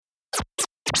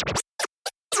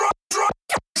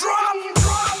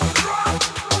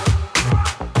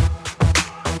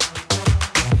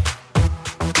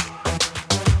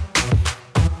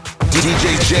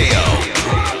J.O.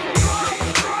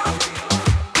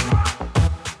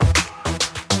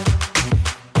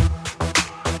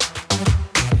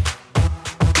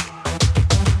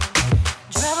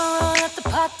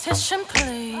 Partition,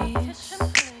 please.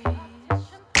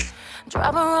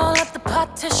 Drop her all up the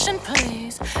partition,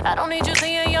 please. I don't need you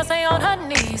seeing Yonsei on her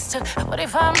knees. Took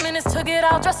 45 minutes to get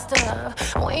all dressed up.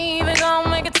 We ain't even gonna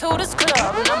make it to this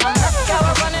club. Now my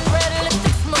mascara running red,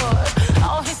 lipstick smudge.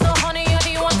 Oh, he's so honey, yeah,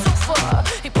 he wants to fuck.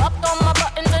 He popped on my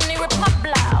buttons and he ripped my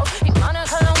blouse. He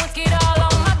Monica whiskey all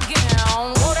on my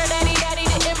gown. Water daddy,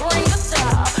 didn't bring the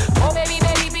towel. Oh, baby,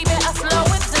 I slow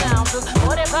it down. Took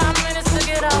 45 minutes to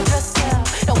get all dressed up.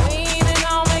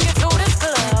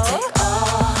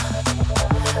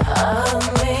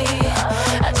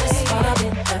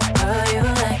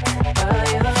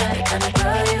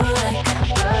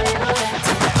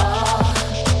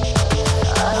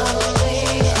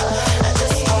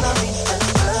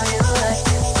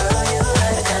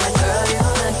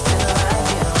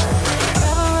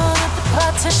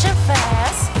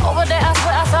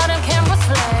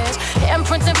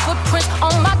 Footprints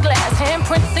on my glass,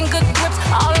 handprints and good grips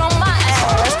all on my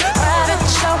ass. Private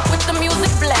show with the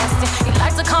music blasting. He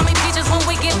likes to call me peaches when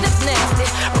we get this nasty.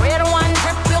 Red wine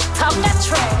drip, built talk that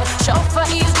trash. Chauffeur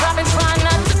eavesdropping, trying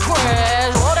not to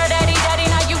crash. Water daddy,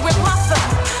 now you rip my fur.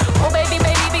 Oh baby,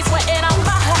 be sweating out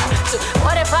my heart. So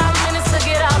 45 minutes to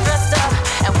get all dressed up,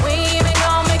 and we ain't even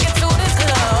gonna make it to this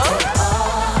club.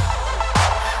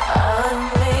 All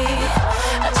of me,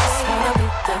 I just wanna be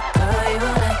the girl you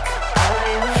like.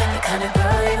 Kind of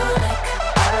girl you like,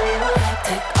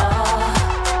 take all of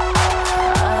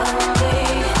me.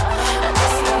 I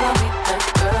just wanna be the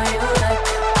girl you like.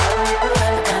 The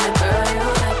kind of girl you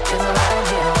like is right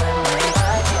here with me,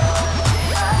 right here.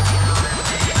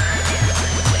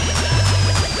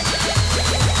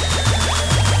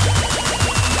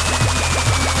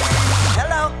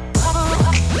 Hello.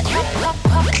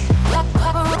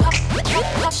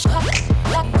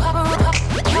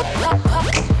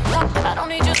 I don't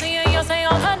need you seeing Yonsei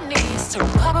on her knees. To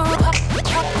pop her up,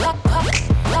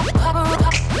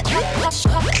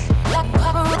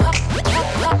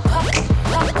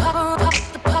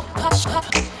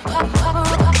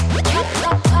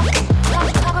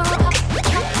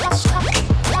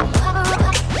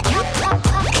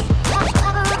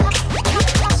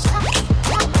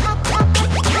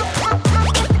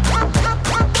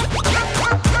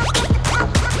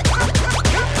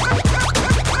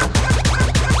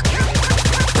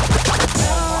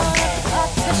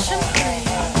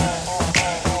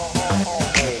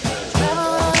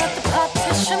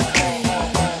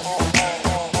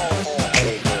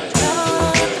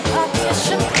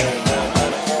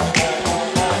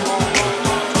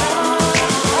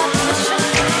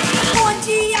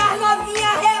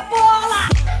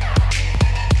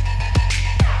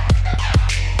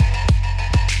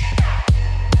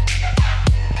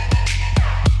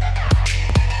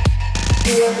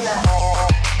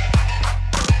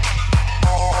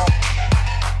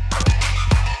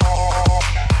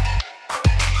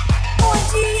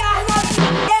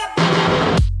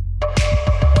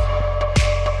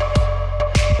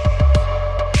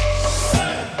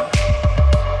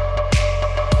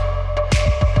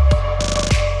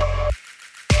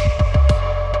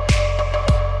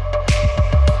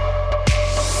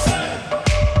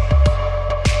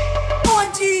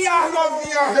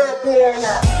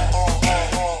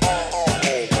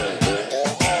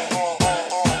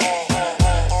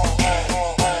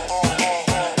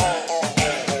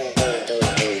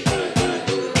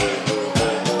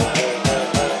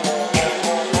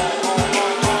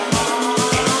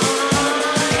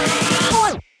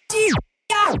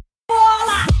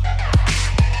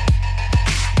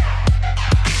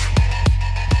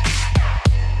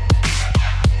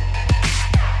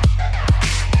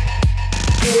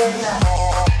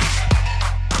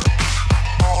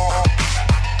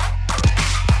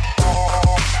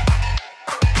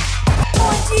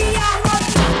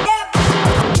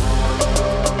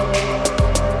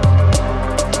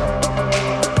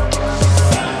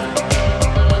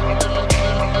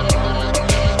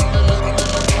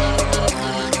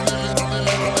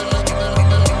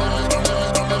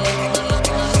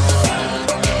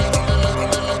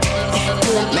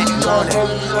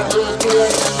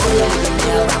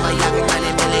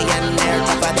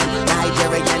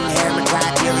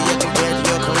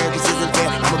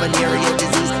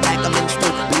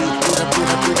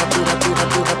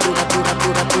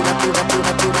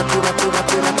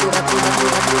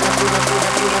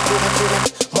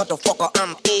 Motherfucker,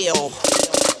 I'm ill.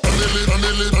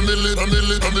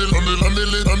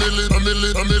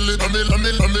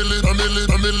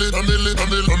 I'm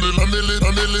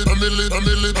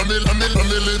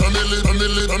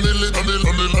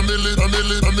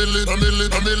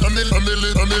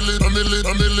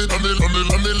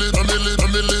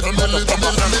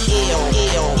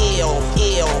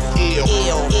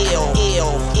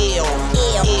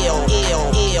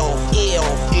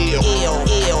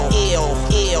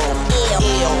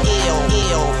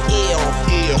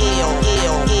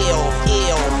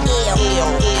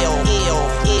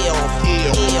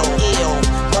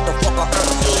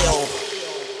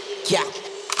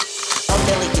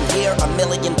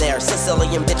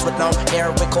Sicilian bitch with long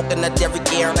hair, with coconut every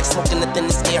gear, like smoking the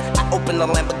thinnest air. I open a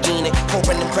Lamborghini,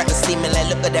 pouring them crackers steaming. Like,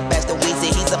 look at that bastard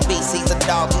Weezy. He's a beast, he's a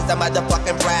dog, he's a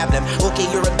motherfucking problem. Okay,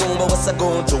 you're a goon, but what's a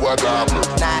goon to a goblin?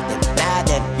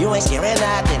 Nothing, you ain't scaring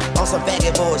nothing. On some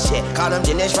faggot bullshit, call them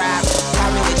Dennis Rodman.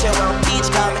 Call me with your own bitch,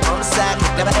 call me on the side.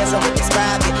 Never answer with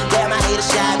describe it. Damn, I hate a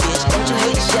shy bitch. Don't you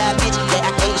hate a shy bitch? Yeah,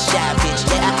 I hate a shy bitch.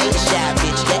 Yeah, I hate a shy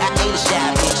bitch. Yeah, I hate a shy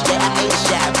bitch. Yeah, I hate a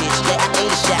shy bitch. Yeah, I hate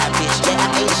a shy bitch. Yeah, I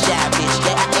hate a shy bitch.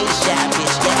 Yeah, I hate a shy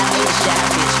bitch. Yeah, I hate a shy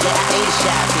bitch. Yeah, I hate a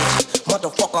shy bitch.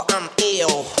 Motherfucker, I'm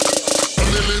ill.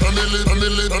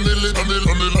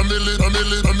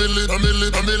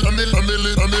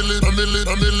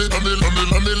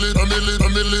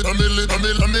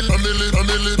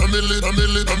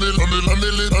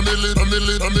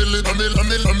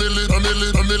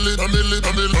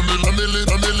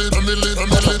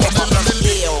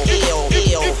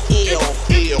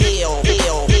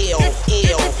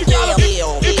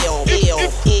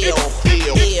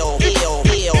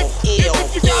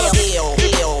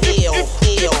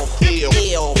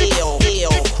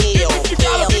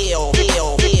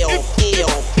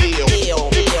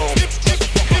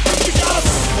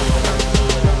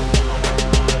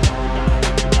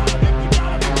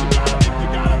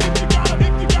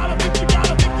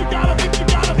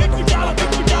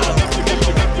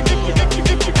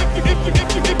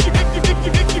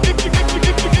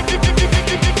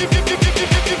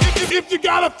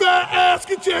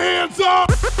 Get your hands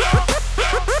up!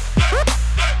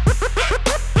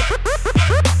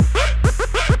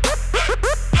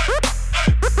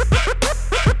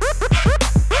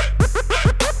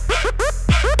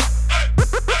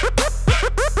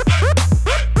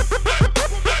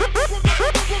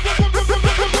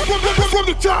 From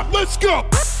the top, let's go!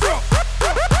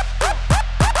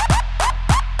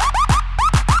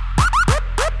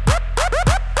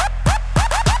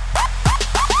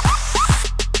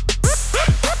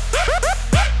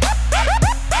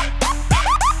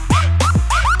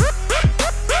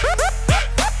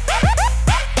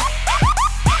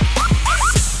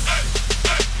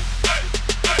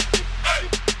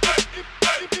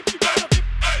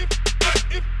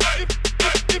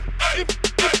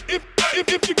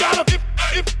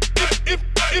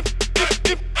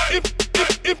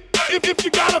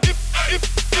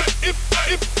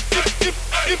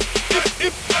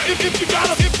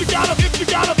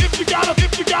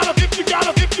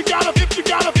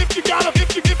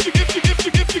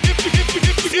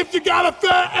 If you got a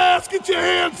fat ass, get your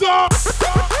hands up!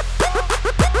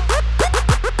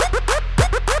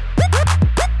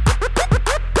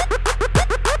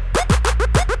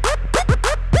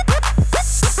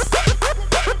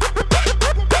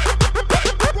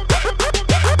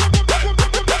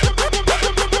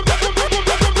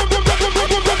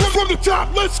 From the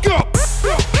top, let's go!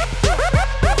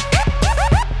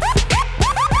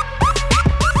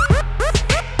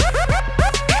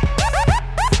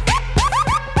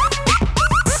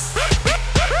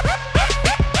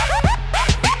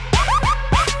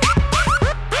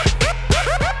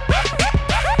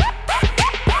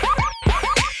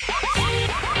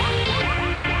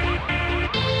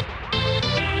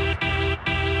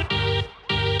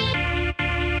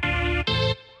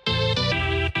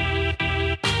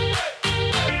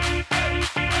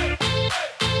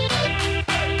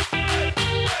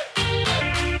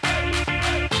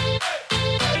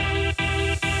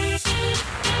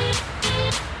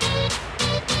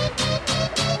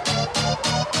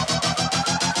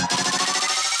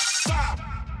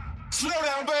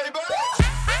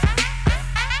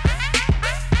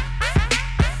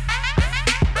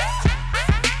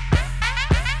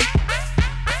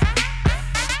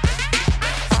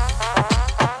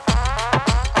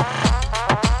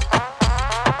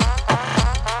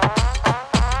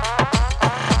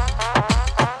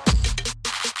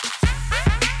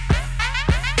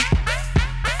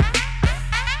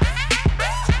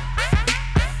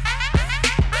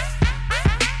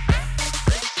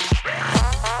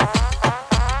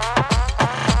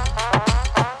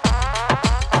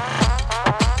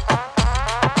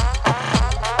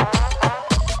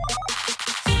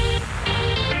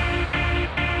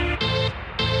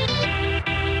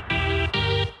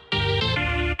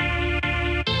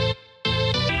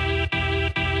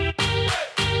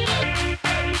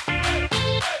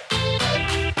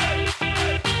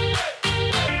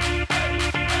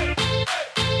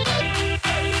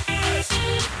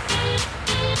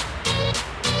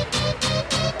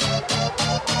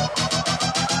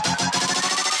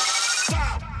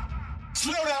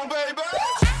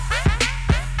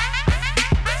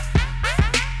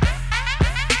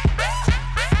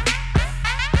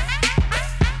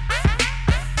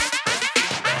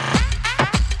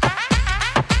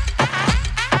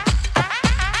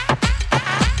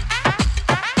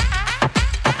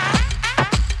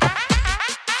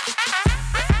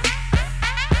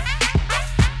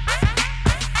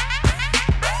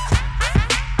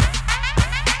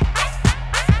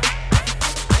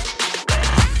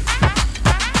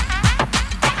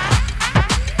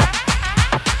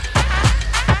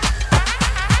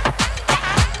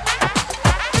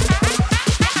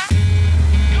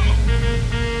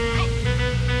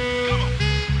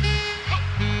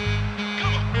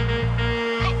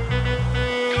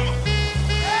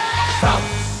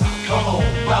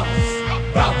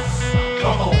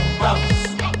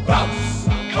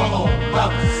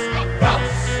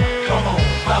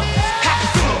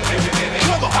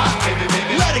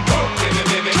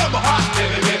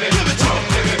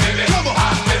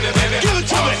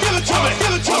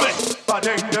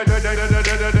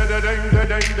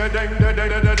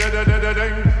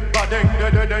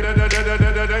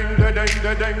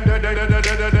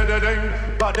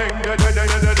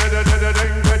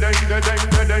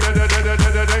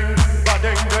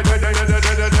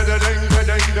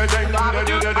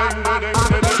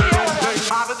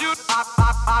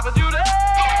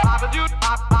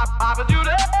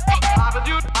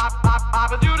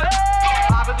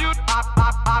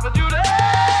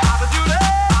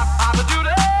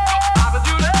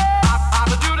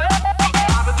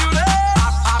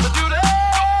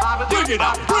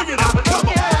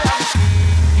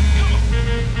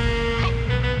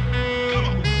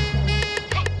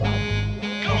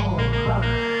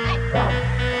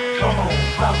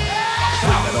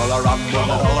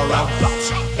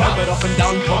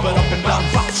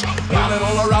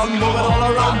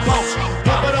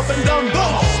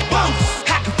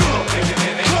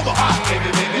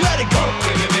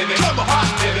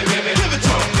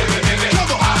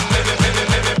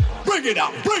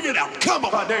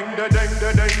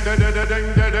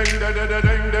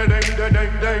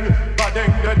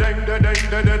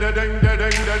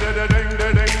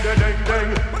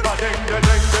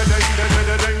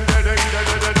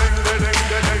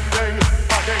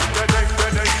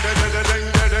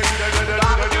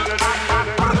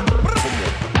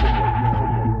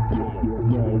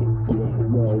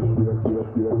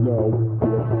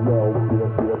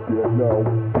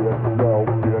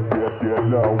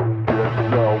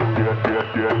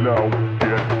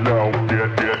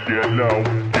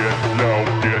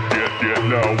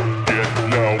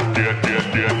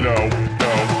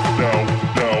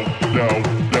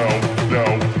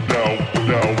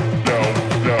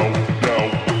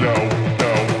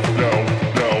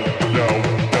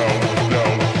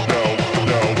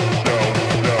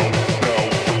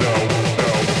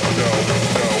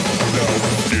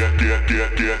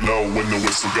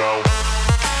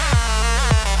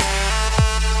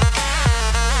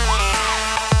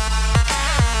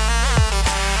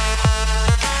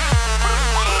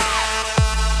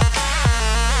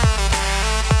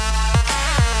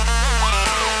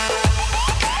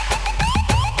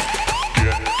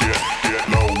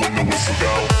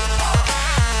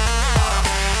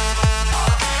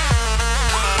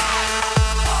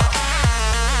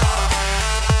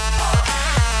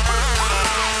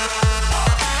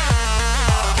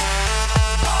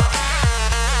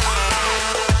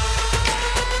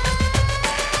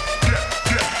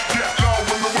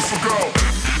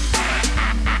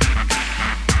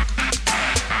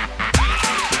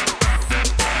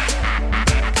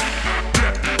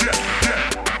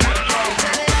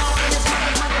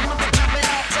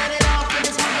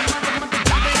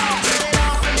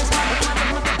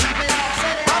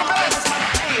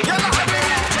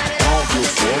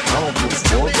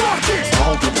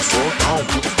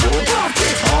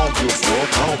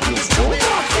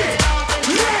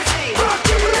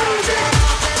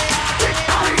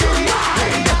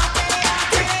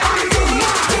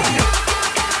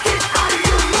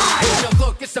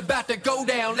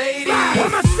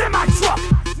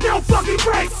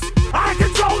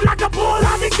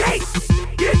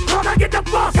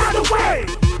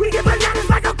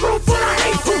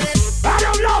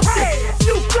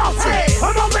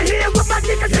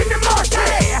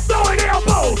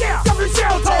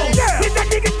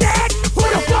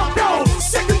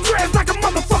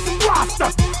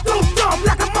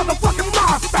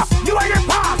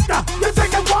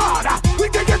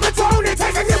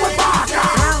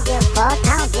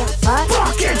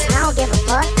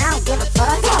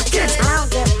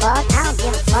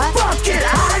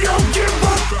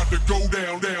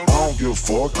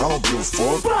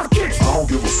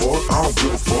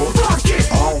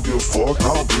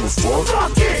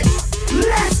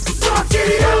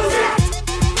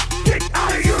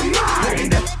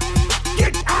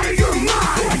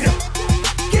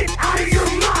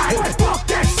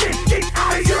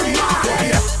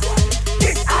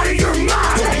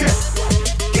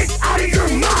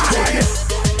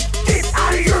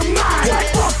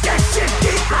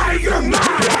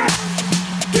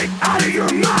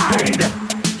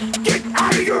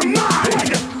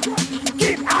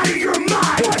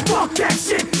 Fuck that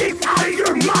shit, get out of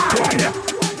your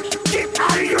mind.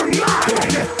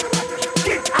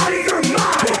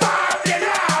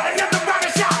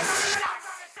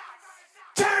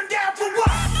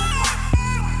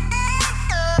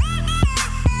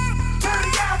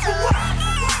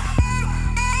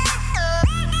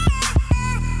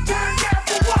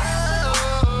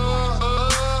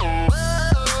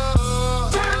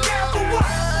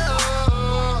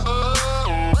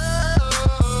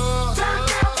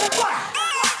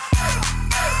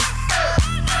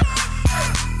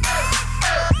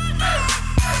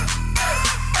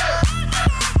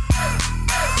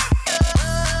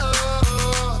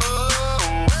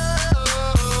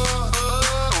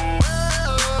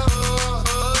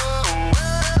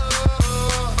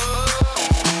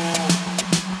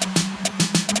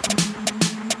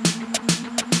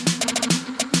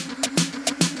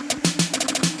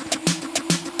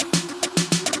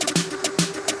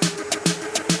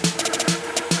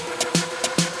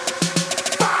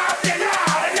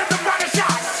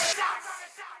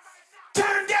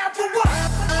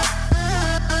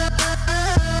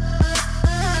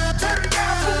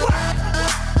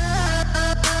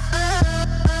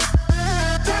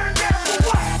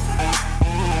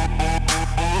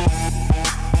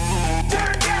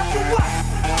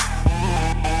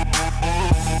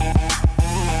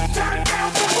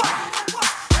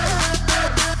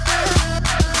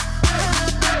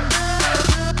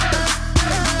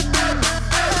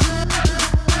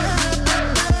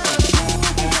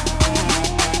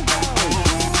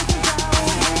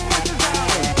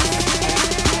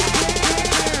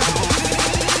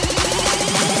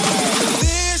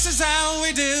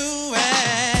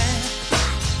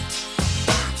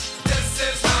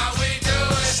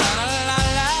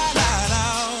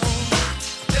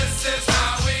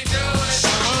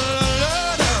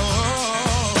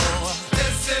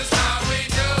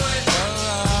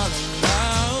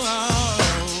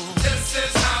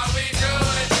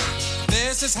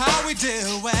 is how we do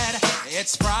it.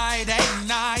 It's Friday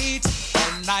night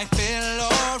and I feel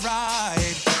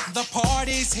alright. The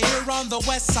party's here on the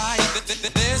west side.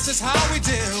 This is how we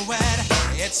do it.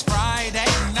 It's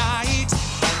Friday night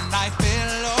and I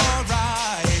feel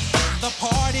alright. The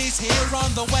party's here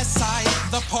on the west side.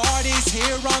 The party's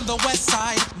here on the west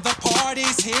side. The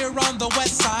party's here on the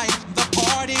west side. The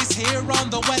party's here on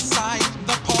the west side.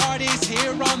 The party's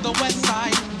here on the west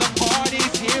side. The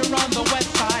party's here on the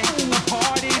west side. The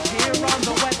party's here on the west side. The party's here on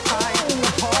the west side.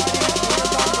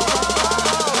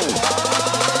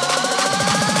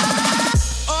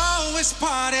 Oh, it's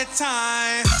party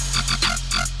time.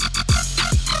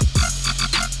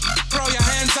 Throw your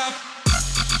hands up.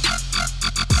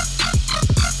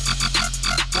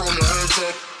 Throw your hands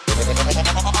up.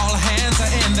 All hands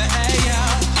are in the air.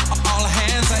 All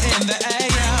hands are in the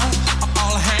air.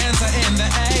 All hands are in the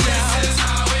air. This is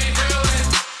how we do it.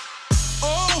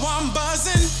 Oh, I'm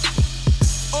buzzing.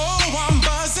 Oh, I'm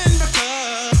buzzing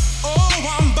because. Oh,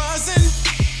 I'm buzzing.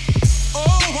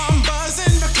 Oh, I'm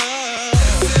buzzing because.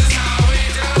 This is how we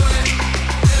do it.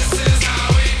 This is how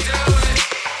we do it.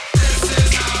 This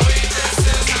is how we. This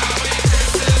is how we.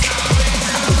 This is how we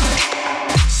do it.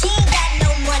 She ain't got no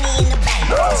money in the bank.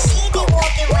 She be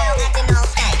walking around acting all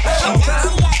stank. And now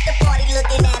she at the party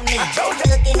looking at me.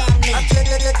 Looking at me.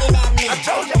 Looking at me. Now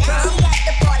she at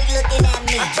the party looking at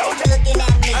me. Looking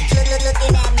at me.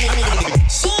 Looking at me.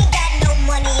 She ain't got no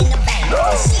money in the bank.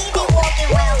 She be walking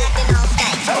around acting all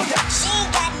stank. She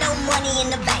ain't got no money in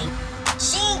the bank.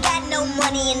 She ain't got no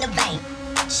money in the bank.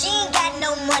 She ain't got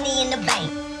no money in the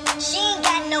bank. She ain't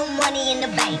got no money in the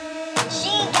bank. She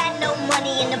ain't got no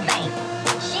money in the bank.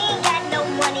 She ain't got no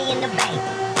money in the bank.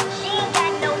 She ain't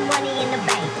got no money in the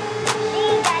bank. She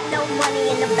ain't got no money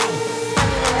in the bank.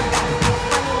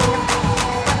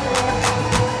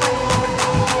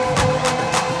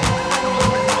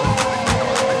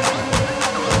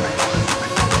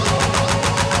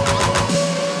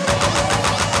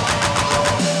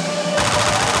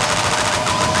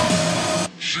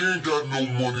 She ain't got no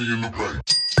money in the bank.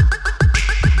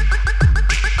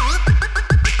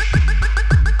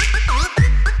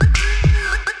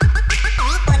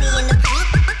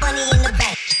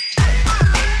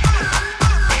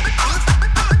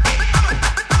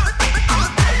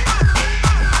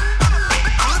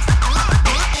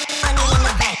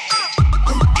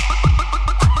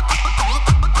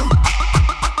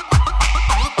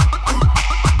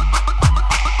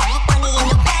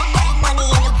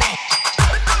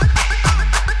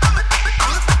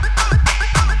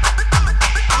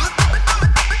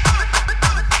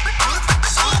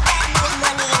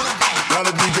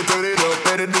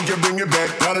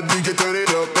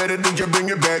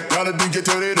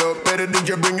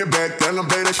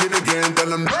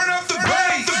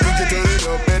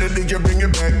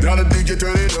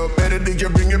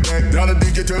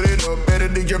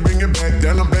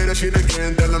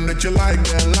 You like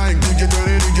that, like DJ turn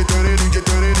it, DJ turn it, DJ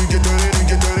turn it, DJ turn it,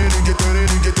 DJ turn it, DJ turn it,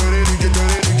 DJ turn it, DJ turn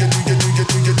it, DJ DJ DJ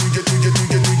DJ DJ DJ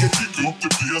DJ DJ Up the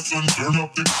PS and turn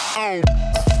up the.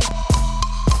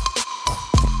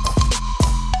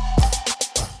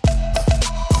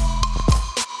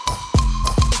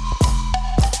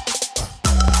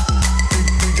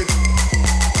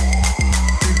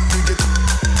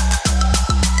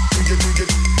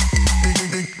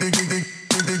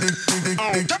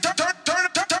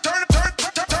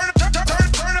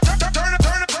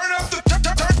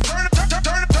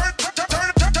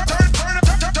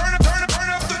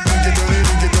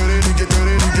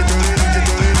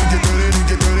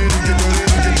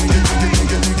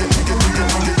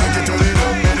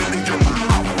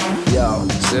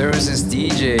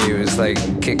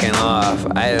 Kicking off.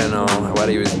 I don't know what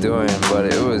he was doing, but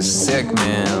it was sick,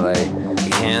 man. Like,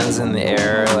 hands in the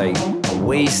air, like,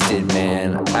 wasted,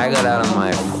 man. I got out of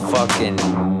my fucking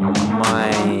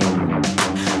mind.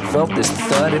 Felt this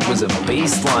thud, it was a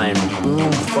bass line.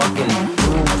 Boom, fucking,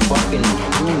 boom, fucking,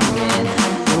 boom, man.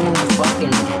 Boom,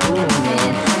 fucking, boom,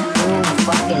 man. Boom,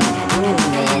 fucking, boom,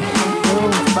 man.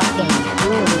 Boom, fucking,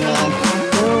 boom, man.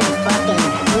 Boom, fucking,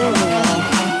 boom, man.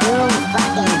 Boom,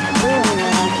 fucking,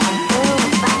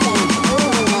 boom,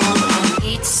 man.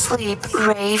 Eat, sleep,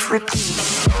 rave, repeat.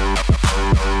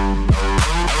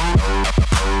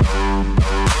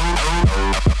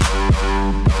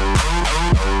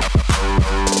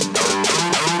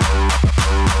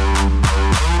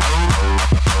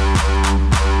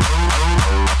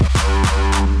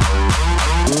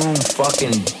 Boom,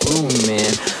 fucking boom,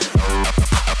 man.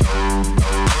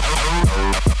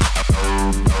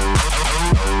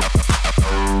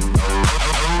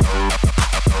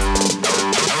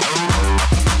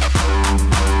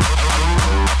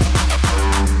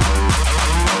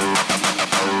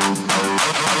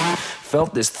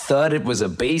 Felt this thud, it was a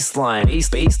bass line.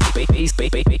 Bass line. Bass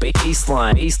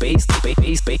line.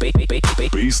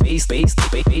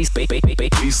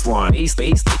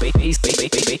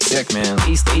 Sick, man.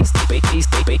 Bass line.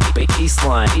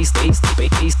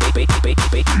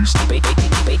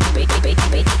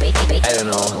 I don't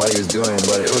know what he was doing,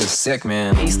 but it was sick,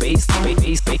 man. Bass line.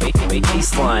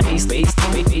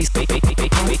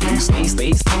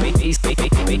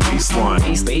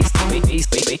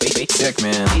 Sick,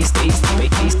 man.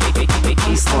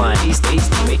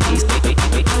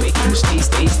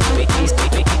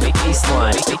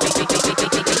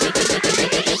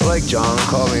 Like John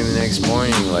called me the next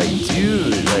morning, like,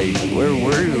 dude, like, where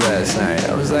were you last night?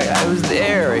 I was like, I was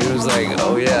there. He was like,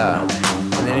 oh yeah.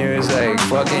 And then he was like,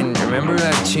 fucking, remember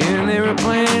that tune they were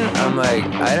playing? I'm like,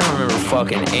 I don't remember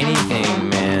fucking anything,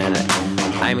 man.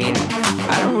 I mean,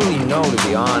 I don't really know, to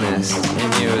be honest.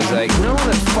 And he was like, you know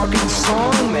that fucking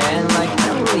song, man? Like, I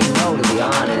don't really know, to be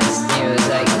honest. And he was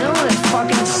like, you know that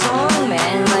fucking song,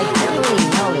 man? Like, I don't really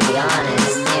know, to be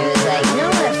honest. And he was like, you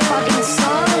know that fucking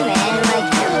song, man? Like,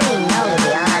 I don't really know, to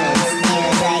be honest. And he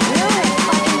was like, you know that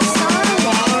fucking song,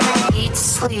 man? Like, eat,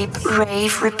 sleep,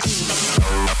 rave, repeat.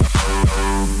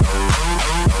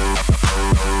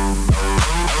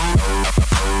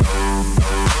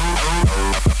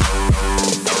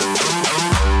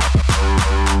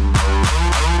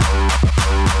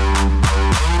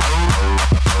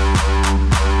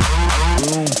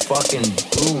 Fucking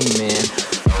boom, man.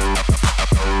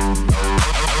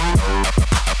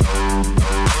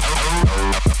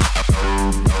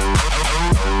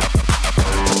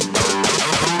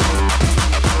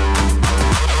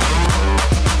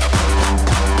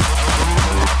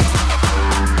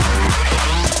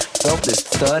 Felt this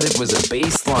thud, it was a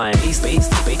bass line. Bass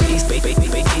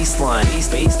line.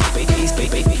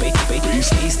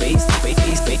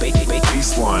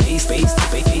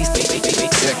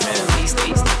 Sick, man.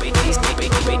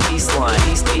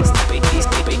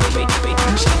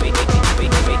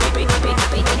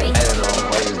 I don't know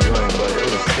what he was doing, but it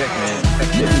was sick, man.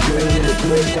 Make it rain in the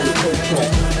club, call it cake talk.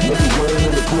 Make it rain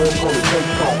in the club, call it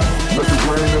cake talk. Make it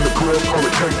rain in the club, call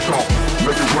it cake talk.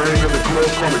 Make it rain in the club,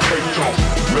 call it cake talk.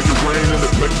 Make it rain in the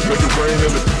make it rain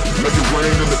in the make it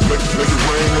rain in the make it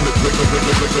rain in the make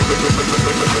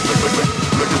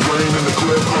it rain in the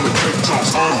club, call it cake talk.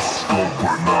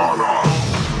 Banana.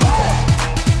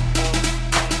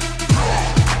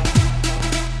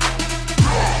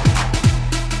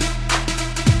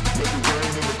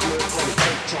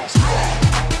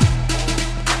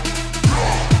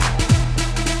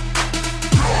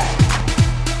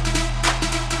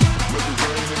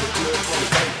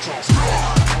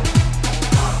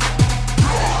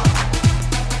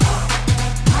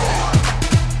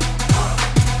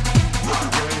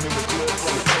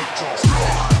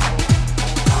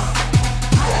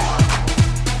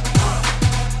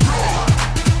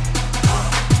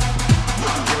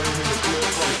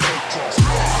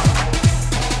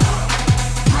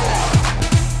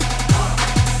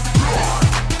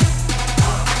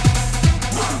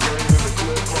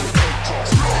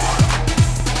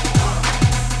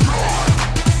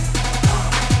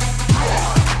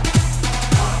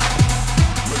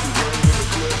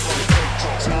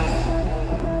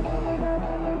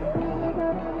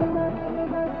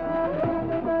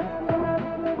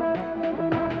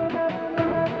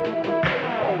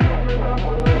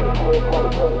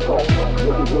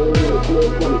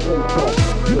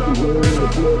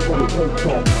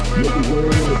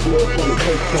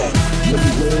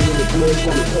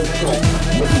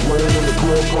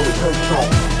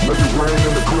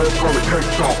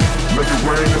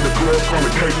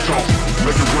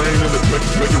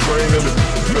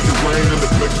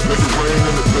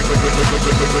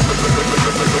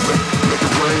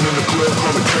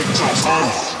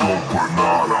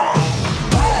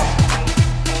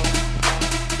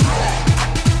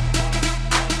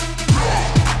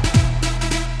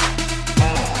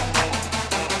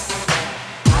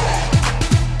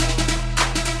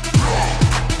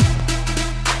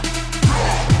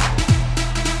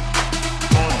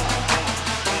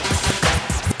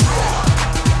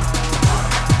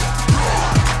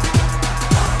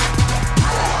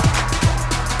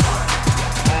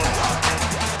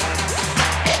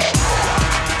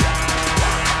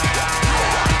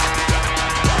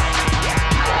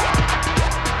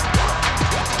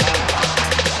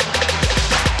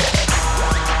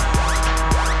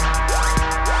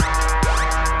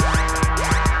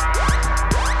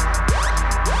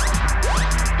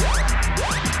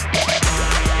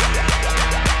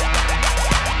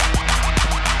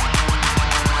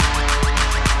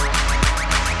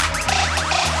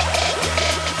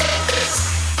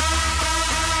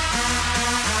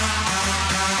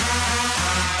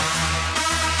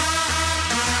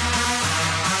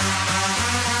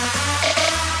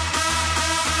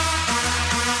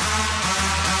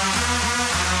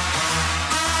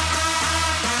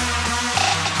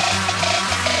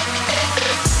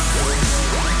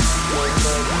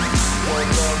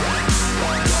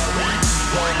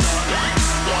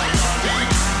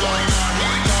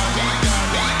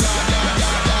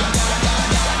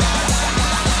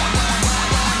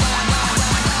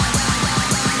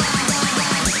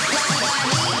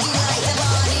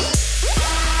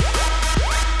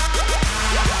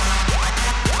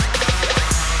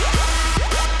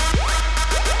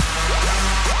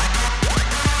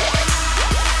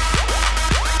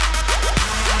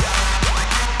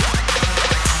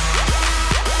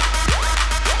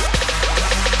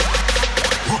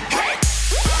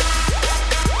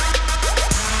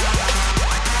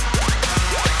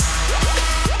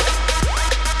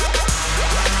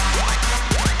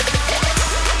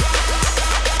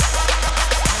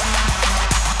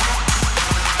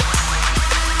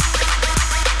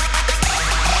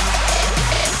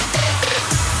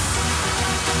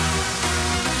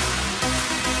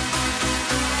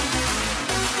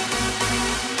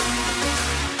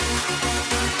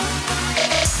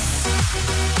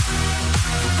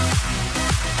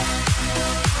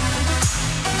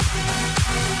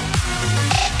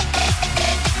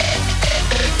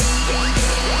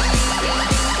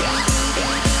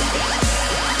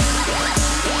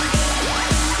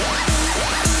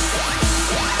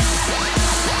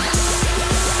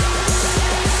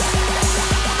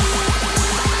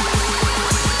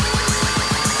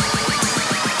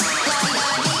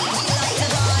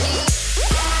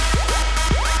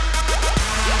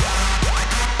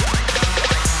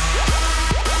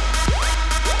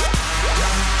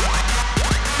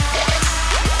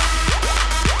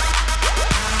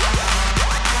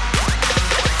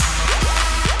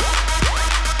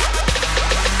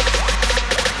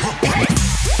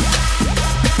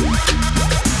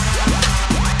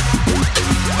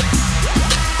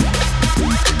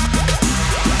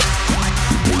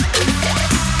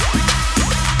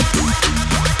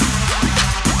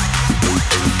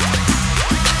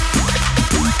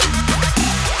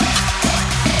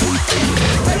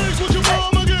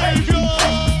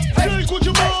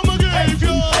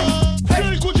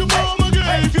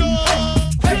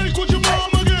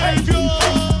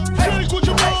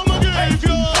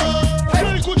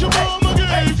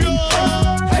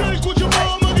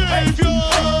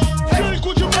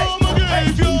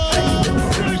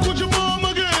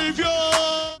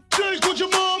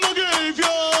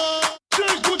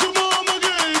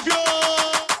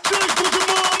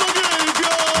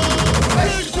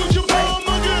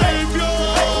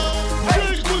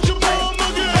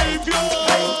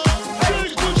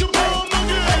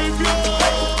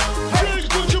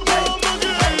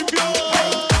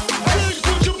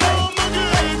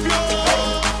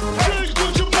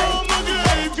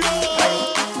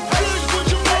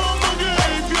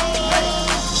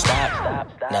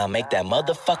 make that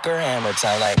motherfucker hammer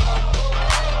time like.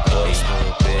 Go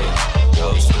stupid,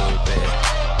 go stupid,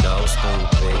 go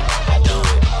stupid. I do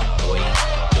it, boy,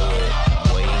 do it,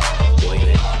 boy, do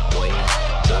it, boy,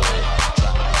 do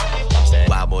it.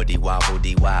 Wobble, dee wobble,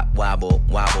 dee wobble,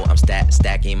 wobble. I'm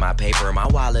stacking my paper. My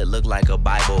wallet look like a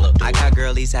Bible. I got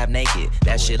girlies half naked.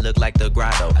 That shit look like the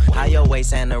grotto. How your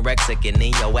waist anorexic and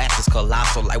then your ass is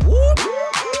colossal. Like whoop.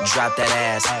 Drop that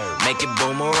ass, make it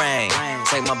boomerang.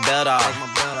 Take my belt off,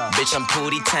 bitch. I'm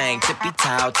Pootie Tang, tippy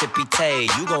towel, tippy tay.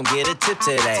 You gon' get a tip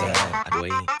today.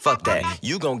 Fuck that,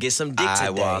 you gon' get some dick today. I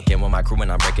walk in with my crew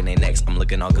and I'm breaking their necks. I'm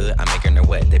looking all good, I'm making her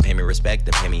wet. They pay me respect,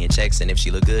 they pay me in checks, and if she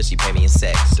look good, she pay me in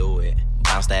sex. Do it.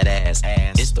 Bounce that ass.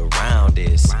 It's the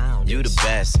roundest. You the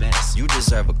best. You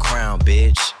deserve a crown,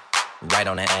 bitch. Right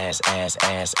on that ass.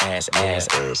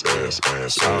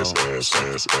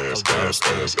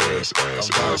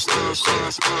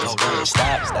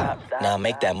 Stop. Now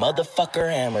make that motherfucker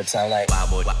hammer time like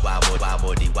wobble, wobble,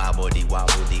 wobble, dee wobble, dee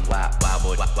wobble, dee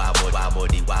wobble, wobble, wobble,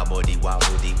 dee wobble, dee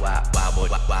wobble, dee wobble,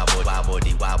 wobble, wobble,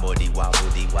 dee wobble, dee wobble,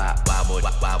 dee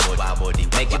wobble, wobble, dee.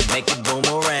 Make it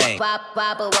boomerang.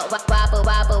 Wobble,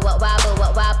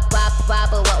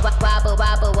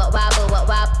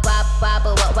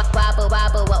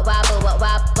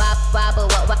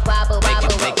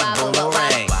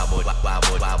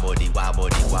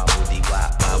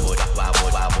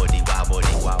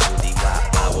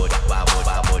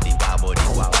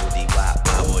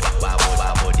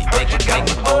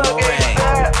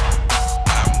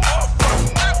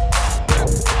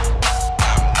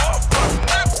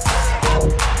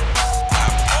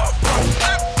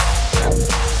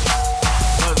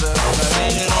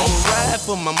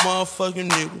 for my motherfucking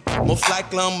nigga. Most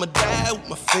likely I'ma die with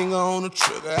my finger on the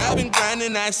trigger. I've been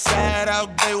grinding outside all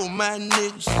day with my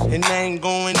niggas, and I ain't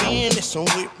going in, that's on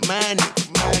with my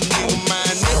nigga. My nigga, my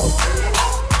nigga.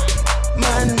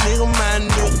 My nigga, my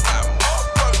nigga.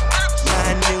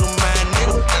 My nigga, my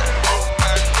nigga.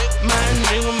 My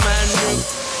nigga, my nigga.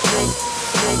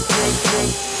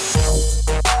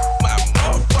 My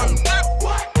motherfucking nigga.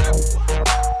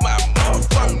 My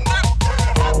motherfucking nigga.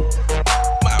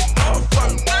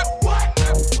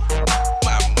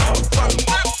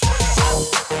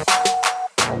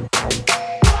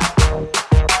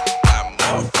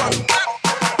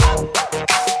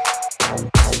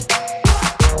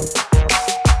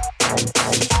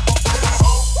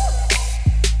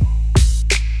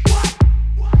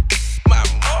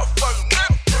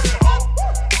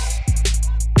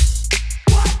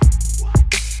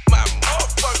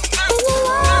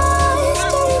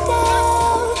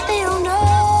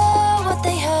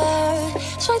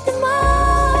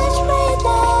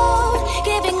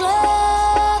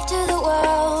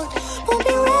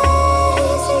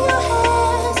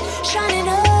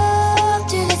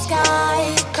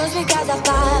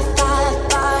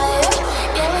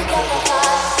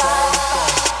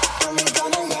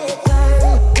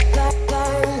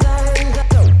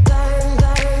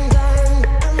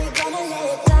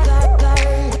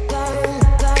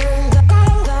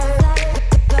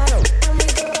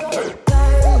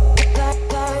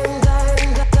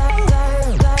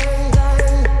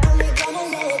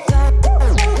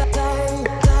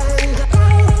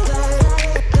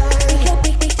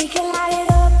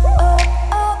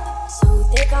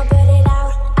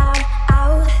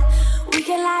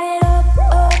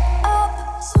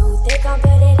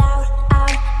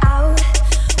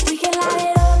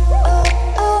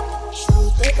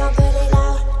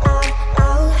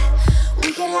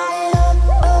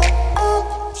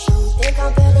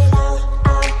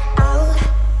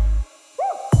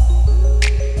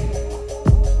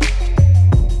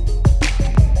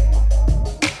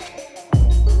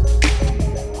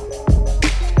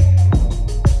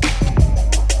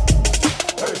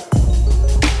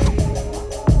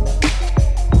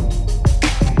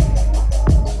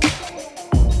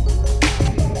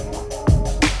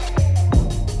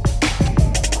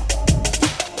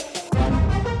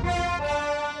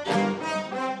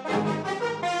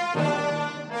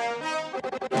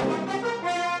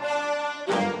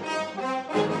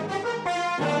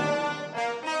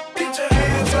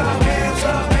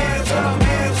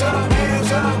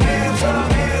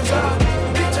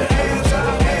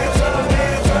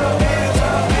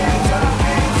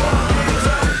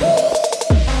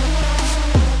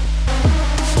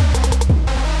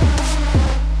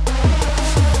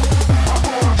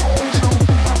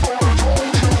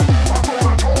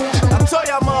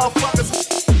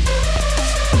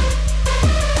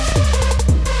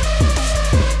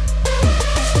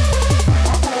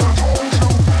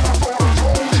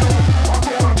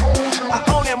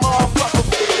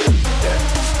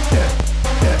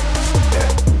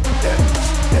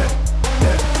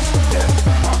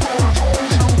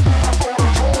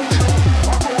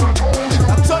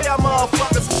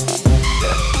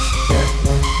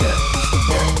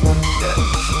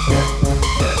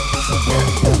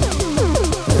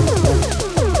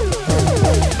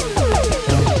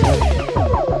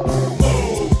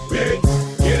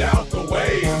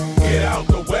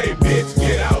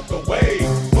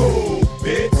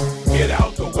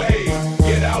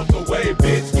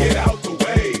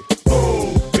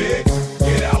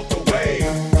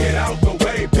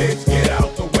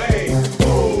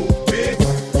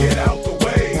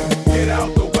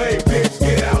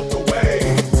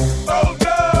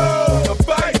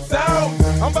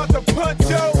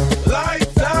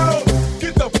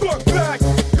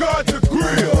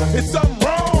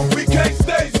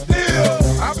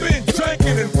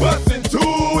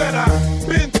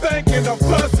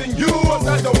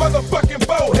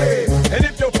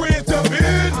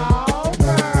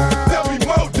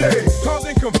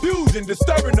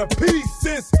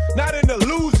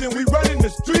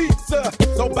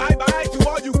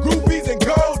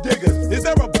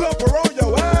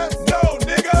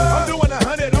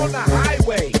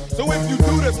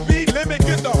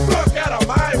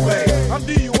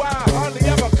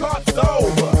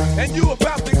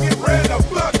 ready to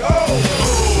fuck off.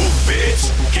 Move, bitch,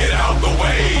 get out the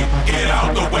way. Get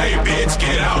out the way, bitch,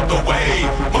 get out the way.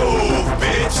 Move,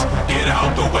 bitch, get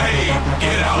out the way.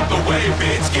 Get out the way,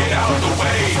 bitch, get out the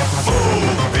way.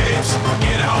 Move, bitch,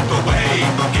 get out the way.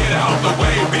 Get out the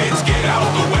way, bitch, get out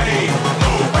the way.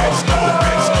 No, bitch, no,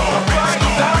 bitch, no, bitch,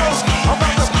 no, bitch, no, I'm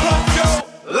about to pump your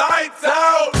lights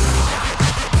out.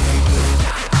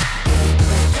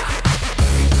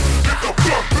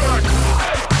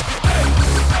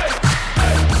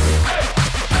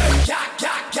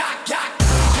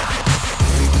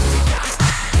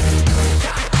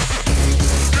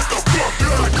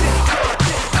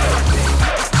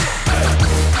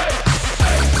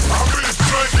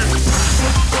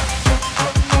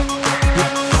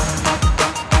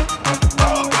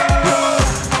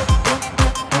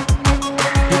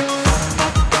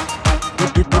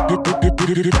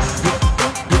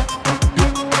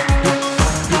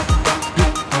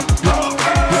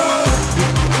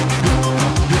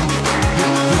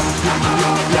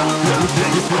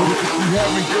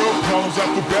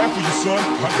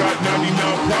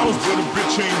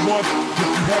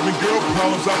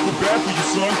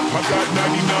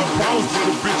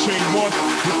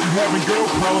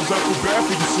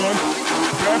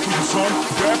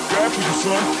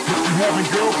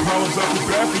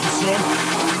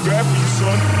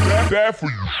 Bad for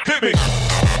you. Hit me. Hit me.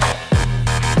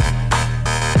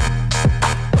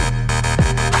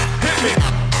 Hit me.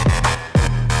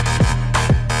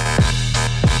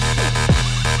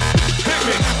 Hit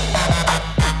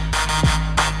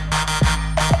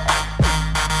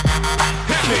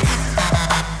me.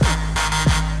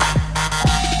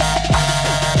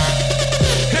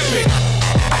 Hit me.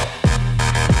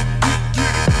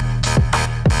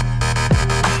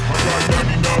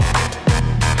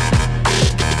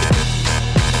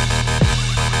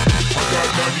 I got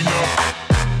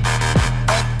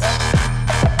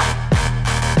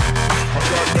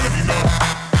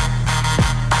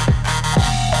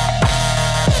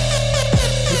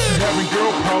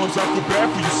 99. I feel bad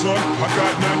for you, son. I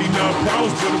got 99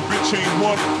 problems, but a bitch ain't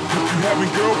one. If you having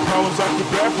girl problems, I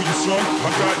feel bad for you, son. I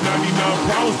got 99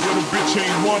 problems, but a bitch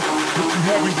ain't one. If you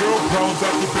having girl problems, I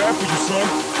feel bad for you, son.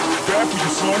 Bad for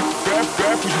you, son.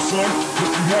 Bad for you, son. If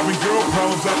you having girl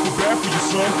problems, I feel bad for you,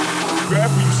 son. Bad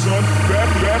for you, son.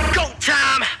 Bad. Go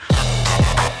time.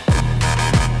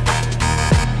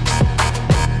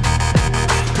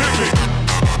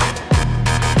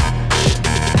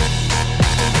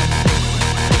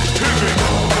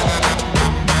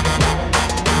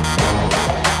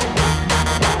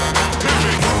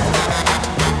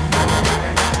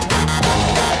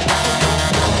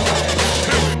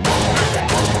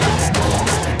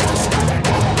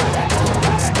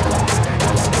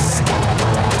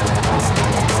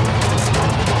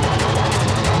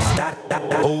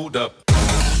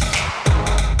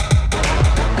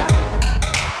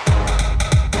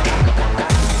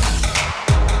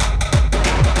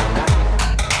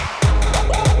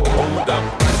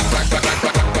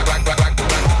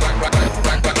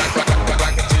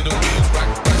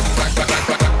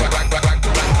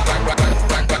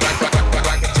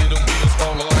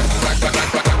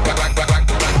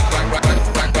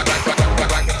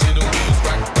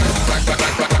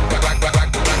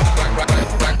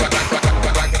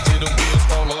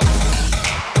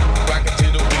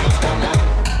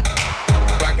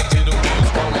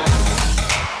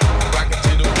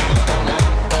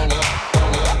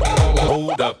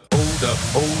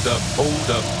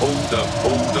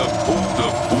 Hold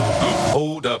up.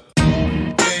 Hold up.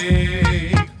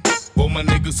 Hey, for my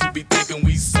niggas who be thinking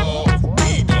we soft,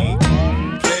 we don't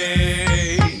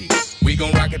play. We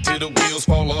gon' rock it till the wheels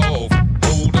fall off.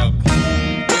 Hold up.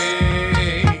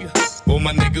 Hey, for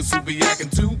my niggas who be acting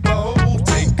too bold,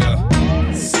 take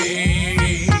a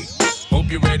seat.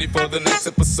 Hope you're ready for the next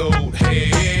episode.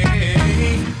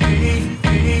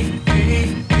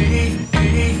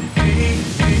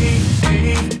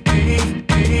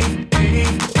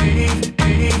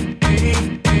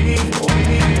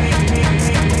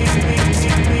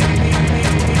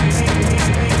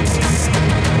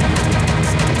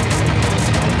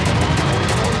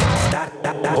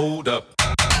 Hold up.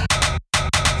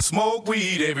 Smoke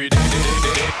weed every day.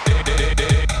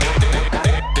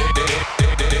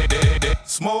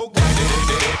 Smoke weed.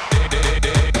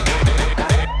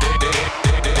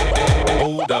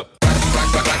 Hold up.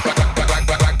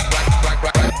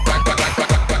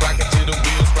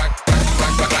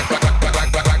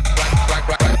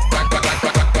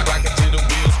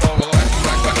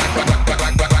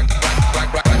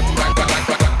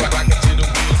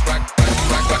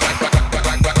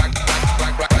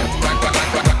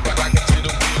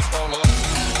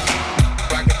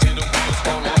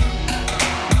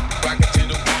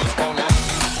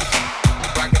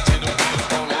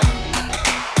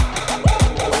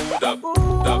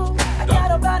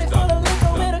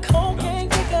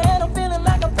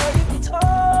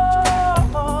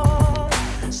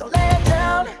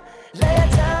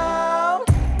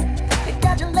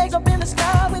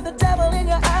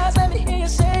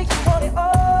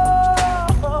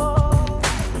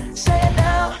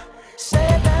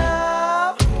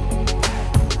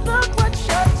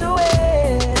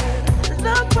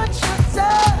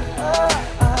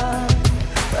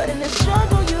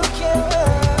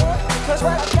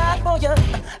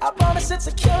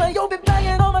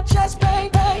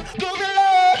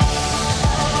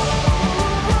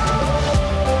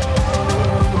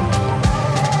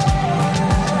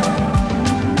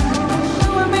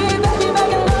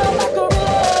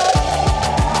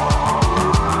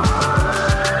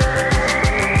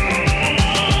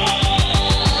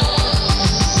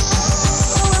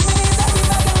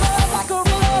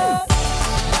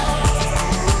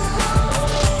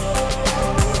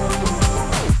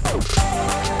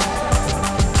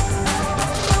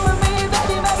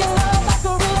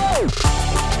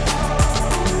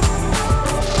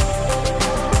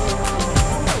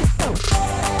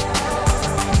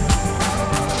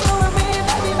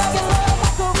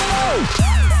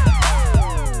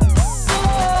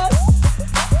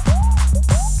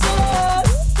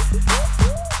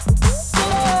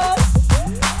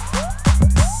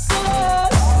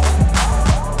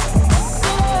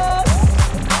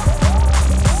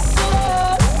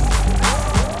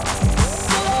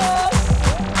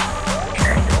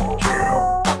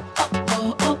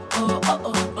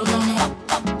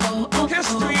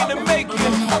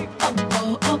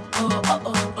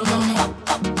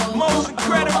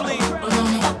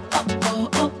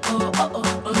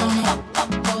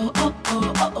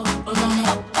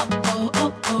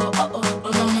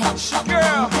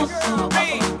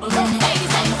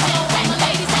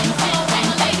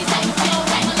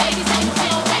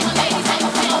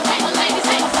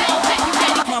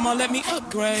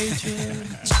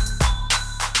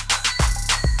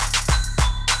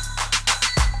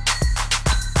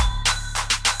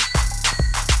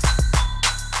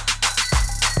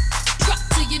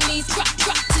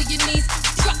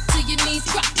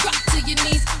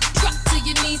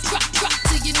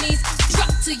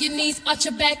 Arch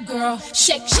your back, girl.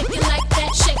 Shake, shake it like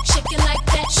that. Shake, shake it like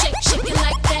that. Shake, shake it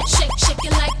like that. Shake, shake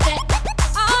it like that.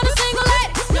 All the single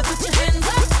ladies, now put your hands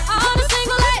up. All the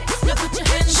single ladies, now put your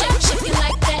hands up. Shake, shake it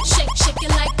like that. Shake, shake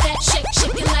it like that. Shake,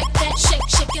 shake it like that. Shake,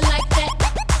 shake it like that.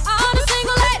 All the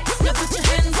single ladies, now put your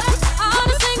hands up. All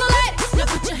the single ladies,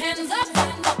 now put your hands up.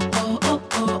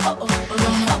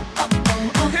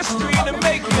 History in the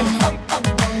making.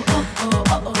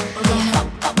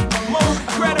 Most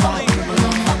incredibly.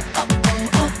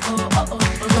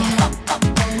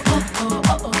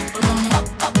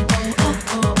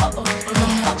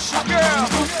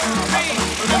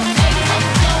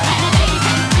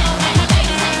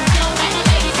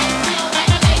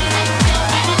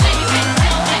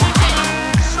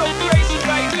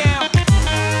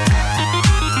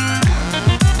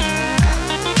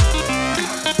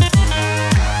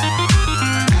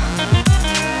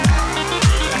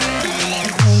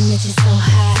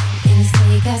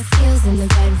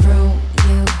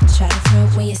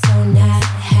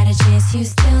 You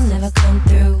still never come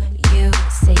through. You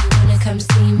say you wanna come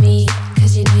see me,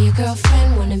 cause you know your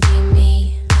girlfriend wanna be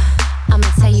me.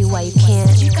 I'ma tell you why you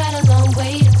can't. You got a long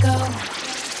way to go.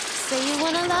 Say you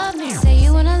wanna love me. Say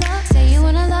you wanna love. Say you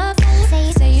wanna love.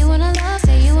 Say you wanna love.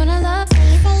 Say you wanna love.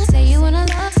 Say you wanna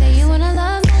love. Say you wanna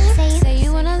love. Say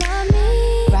you wanna love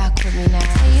me. Rock with me now.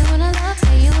 Say you wanna love.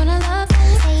 Say you wanna love.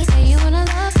 Say you wanna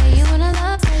love. Say you wanna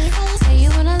love. Say you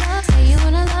wanna love. Say you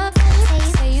wanna love.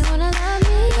 Say you wanna love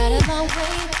me. Got a long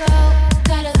way to go.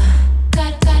 Got a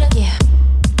yeah.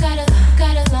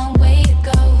 Got a long way to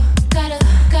go. Got a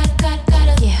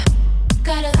yeah.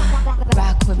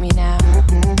 Rock with me now.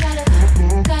 Got a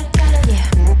yeah.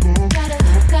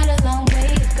 Got a long way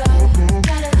to go.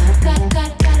 Got a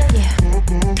yeah.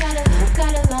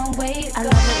 Got a long way to go. I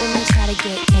love it when they try to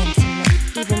get intimate,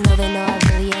 even though they know I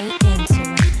really ain't into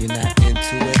it. You're not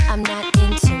into it? I'm not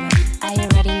into it. I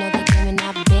already know the game and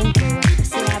I've been through it.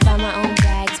 See, I buy my own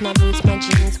bags, my boots, my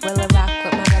jeans. Will I rock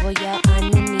with my rebel? Yeah, on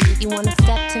your knees. You wanna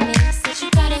step to me? Since you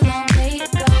got a long way to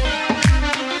go.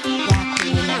 Rock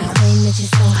with me now. Claim that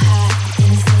you're so hot, and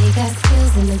you say you got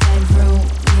skills in the bedroom.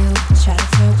 You try to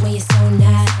front when you're so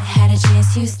not. Had a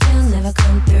chance, you still never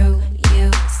come through.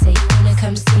 You say you wanna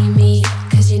come see me,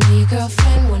 cause you know your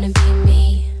girlfriend wanna be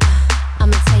me.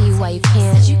 I'ma tell you why you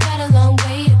can't. Since you got a long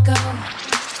way to go.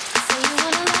 Say you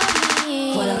wanna love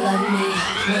me. Wanna love me.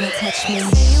 Wanna touch me.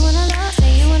 Say you wanna love.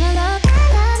 Say you wanna love.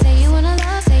 Say you wanna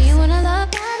love. Say you wanna love.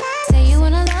 Say you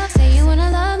wanna love. Say you wanna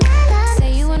love.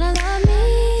 Say you wanna love me.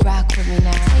 Rock with me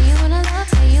now. Say you wanna love.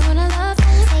 Say you wanna love.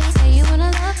 Say you wanna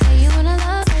love. Say you wanna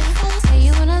love. Say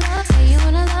you wanna love. Say you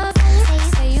wanna love.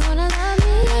 Say you wanna love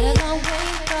me. Got a long way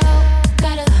to go.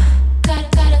 Got a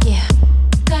yeah.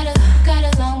 Got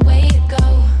a long way to go.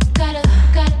 Got a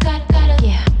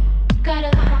yeah.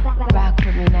 Rock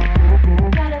with me now.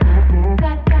 Got a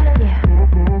yeah.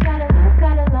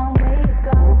 Got a long way to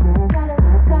go. Got a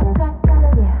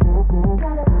yeah.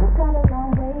 Got a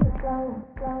long way to go.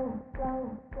 Go. Go.